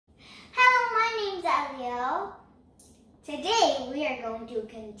Today we are going to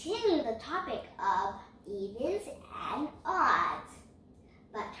continue the topic of evens and odds.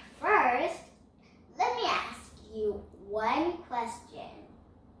 But first, let me ask you one question.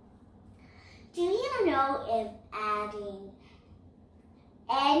 Do you know if adding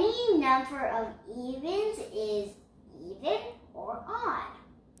any number of evens is even or odd?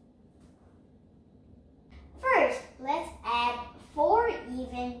 First, let's add 4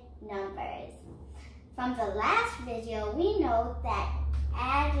 even numbers. From the last video, we know that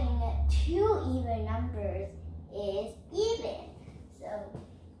adding 2 even numbers is even.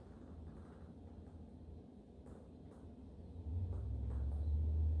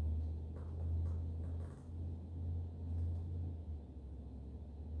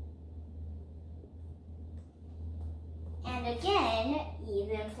 And again,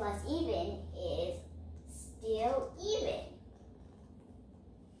 even plus even is still even.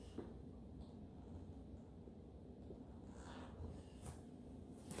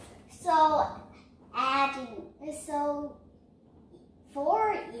 So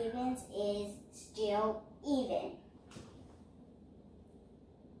 4 evens is still even.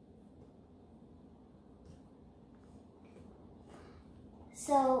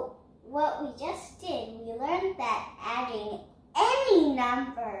 So what we just did, we learned that adding any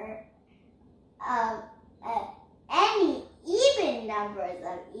number of any even numbers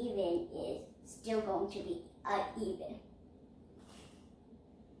of even is still going to be even.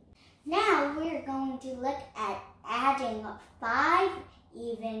 Now we're going to look at adding 5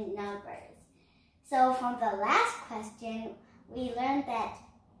 even numbers. So from the last question, we learned that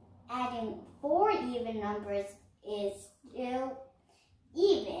adding 4 even numbers is still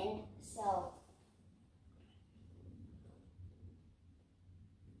even. So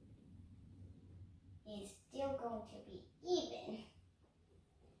it's still going to be even.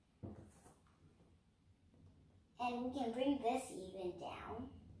 And we can bring this even down.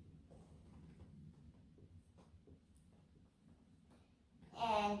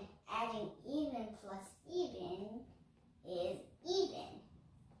 And adding even plus even is even.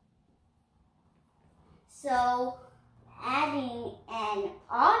 So adding an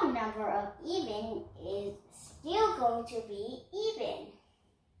odd number of even is still going to be even.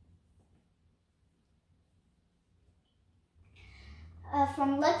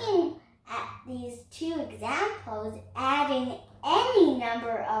 From looking at these 2 examples, adding any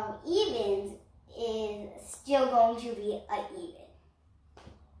number of evens is still going to be even.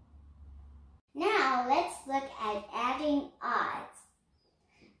 Now let's look at adding odds.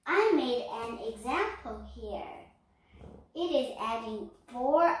 I made an example here. It is adding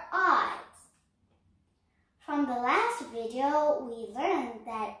 4 odds. From the last video, we learned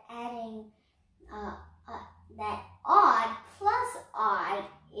that adding that odd plus odd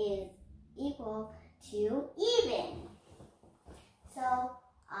is equal to even. So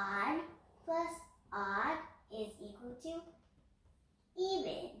odd plus odd is equal to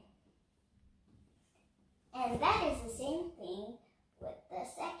even. And that is the same thing with the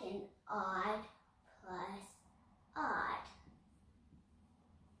second odd plus odd.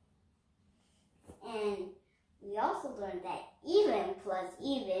 And we also learned that even plus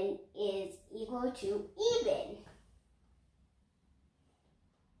even is equal to even.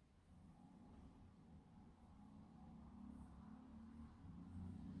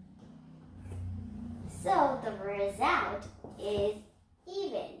 So the result is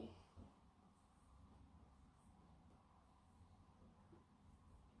even.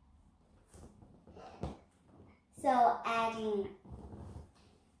 So adding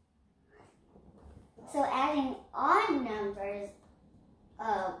odd numbers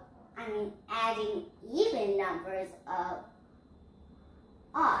adding even numbers of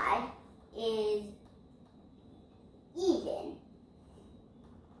odd is even.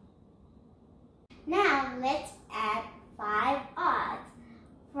 Now let's add 5 odds.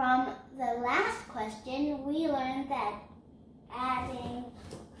 From the last question, we learned that adding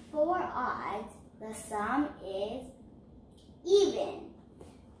 4 odds, the sum is even.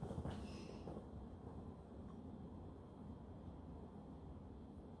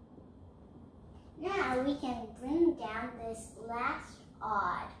 Now we can bring down this last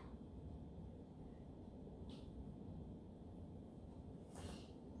odd.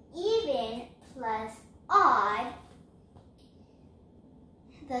 Even plus odd,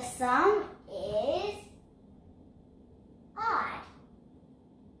 the sum is odd.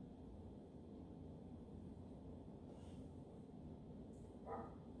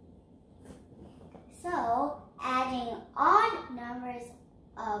 So adding odd numbers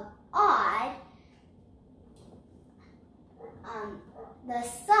of odd, the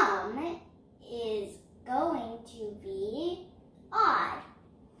sum is going to be odd.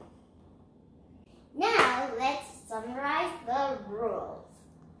 Now let's summarize the rules.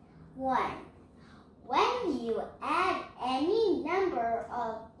 1. When you add any number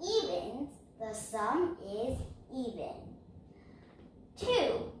of evens, the sum is even.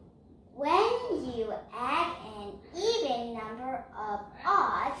 2. When you add an even number of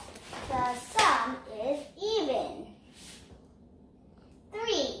odds, the sum is even.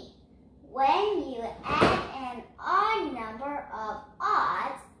 3. When you add an odd number of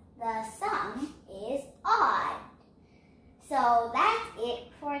odds, the sum is odd. So that's it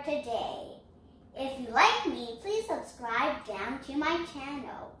for today. If you like me, please subscribe down to my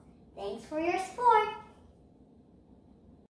channel.